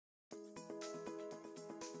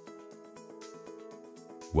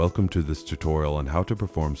Welcome to this tutorial on how to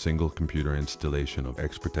perform single computer installation of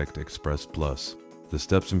XProtect Express Plus. The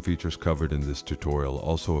steps and features covered in this tutorial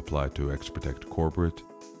also apply to XProtect Corporate,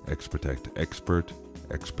 XProtect Expert,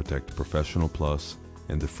 XProtect Professional Plus,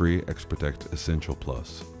 and the free XProtect Essential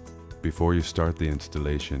Plus. Before you start the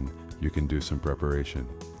installation, you can do some preparation.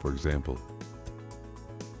 For example,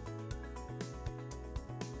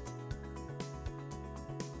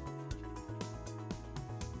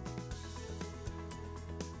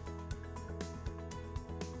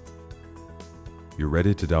 you're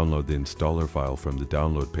ready to download the installer file from the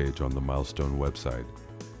download page on the Milestone website.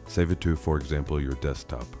 Save it to, for example, your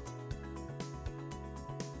desktop.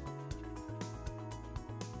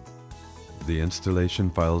 The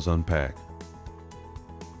installation files unpack.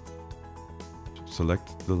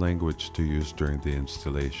 Select the language to use during the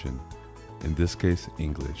installation, in this case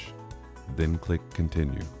English. Then click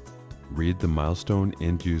Continue. Read the Milestone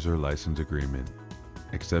End User License Agreement.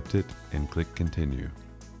 Accept it and click Continue.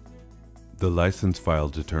 The license file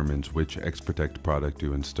determines which XProtect product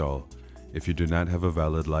you install. If you do not have a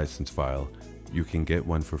valid license file, you can get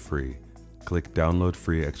one for free. Click Download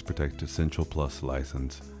Free XProtect Essential Plus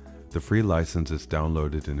license. The free license is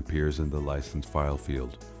downloaded and appears in the license file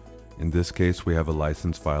field. In this case, we have a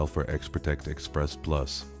license file for XProtect Express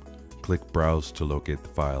Plus. Click Browse to locate the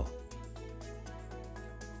file.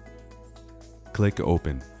 Click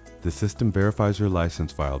Open. The system verifies your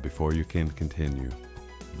license file before you can continue.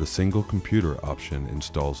 The single computer option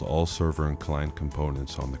installs all server and client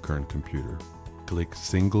components on the current computer. Click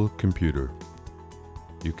Single Computer.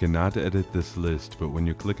 You cannot edit this list, but when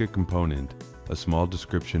you click a component, a small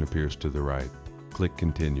description appears to the right. Click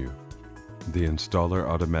Continue. The installer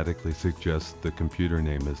automatically suggests the computer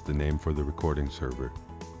name as the name for the recording server.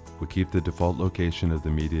 We keep the default location of the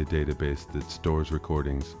media database that stores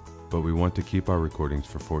recordings, but we want to keep our recordings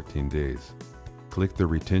for 14 days. Click the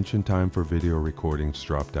Retention Time for Video Recordings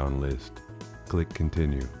drop-down list. Click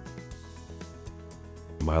Continue.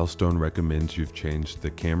 Milestone recommends you've changed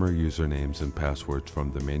the camera usernames and passwords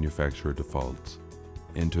from the manufacturer defaults.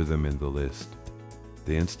 Enter them in the list.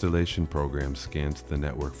 The installation program scans the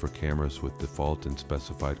network for cameras with default and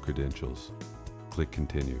specified credentials. Click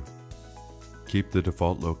Continue. Keep the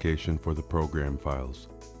default location for the program files.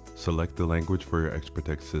 Select the language for your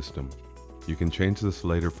XProtect system. You can change this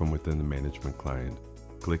later from within the management client.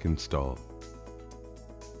 Click Install.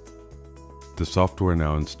 The software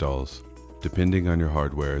now installs. Depending on your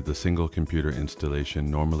hardware, the single computer installation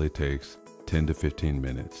normally takes 10 to 15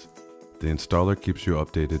 minutes. The installer keeps you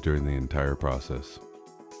updated during the entire process.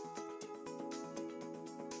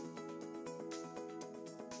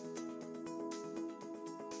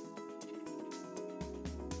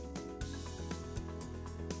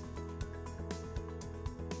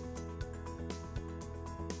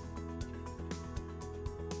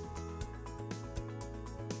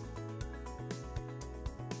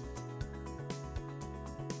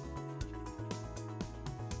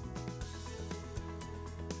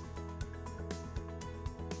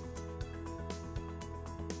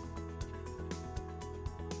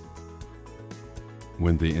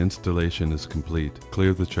 When the installation is complete,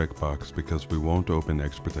 clear the checkbox because we won't open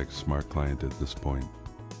XProtect Smart Client at this point.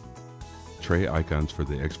 Tray icons for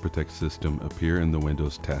the XProtect system appear in the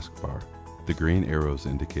Windows taskbar. The green arrows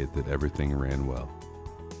indicate that everything ran well.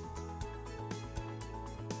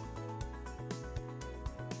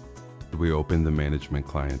 We open the management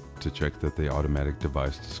client to check that the automatic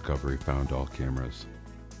device discovery found all cameras.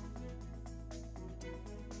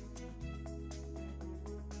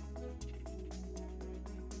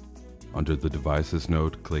 Under the Devices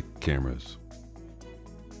node, click Cameras.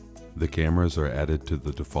 The cameras are added to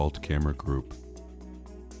the default camera group.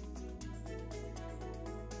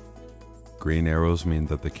 Green arrows mean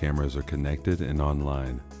that the cameras are connected and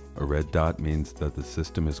online. A red dot means that the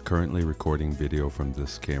system is currently recording video from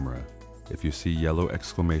this camera. If you see yellow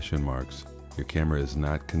exclamation marks, your camera is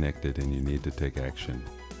not connected and you need to take action.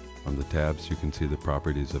 On the tabs, you can see the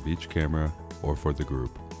properties of each camera or for the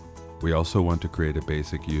group. We also want to create a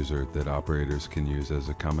basic user that operators can use as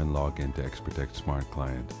a common login to XProtect Smart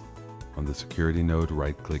Client. On the Security node,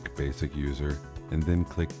 right-click Basic User and then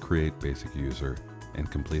click Create Basic User and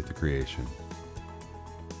complete the creation.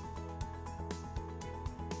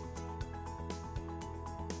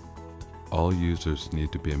 All users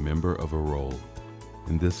need to be a member of a role.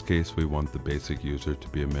 In this case, we want the basic user to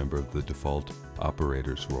be a member of the default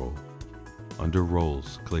Operators role. Under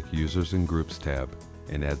Roles, click Users and Groups tab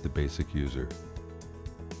and add the basic user.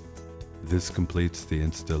 This completes the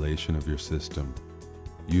installation of your system.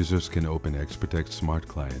 Users can open XProtect Smart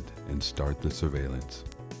Client and start the surveillance.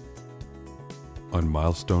 On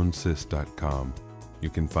milestonesys.com, You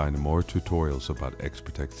can find more tutorials about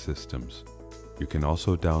XProtect systems. You can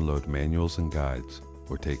also download manuals and guides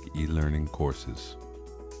or take e-learning courses.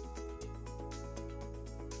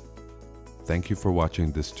 Thank you for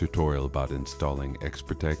watching this tutorial about installing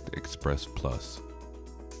XProtect Express Plus.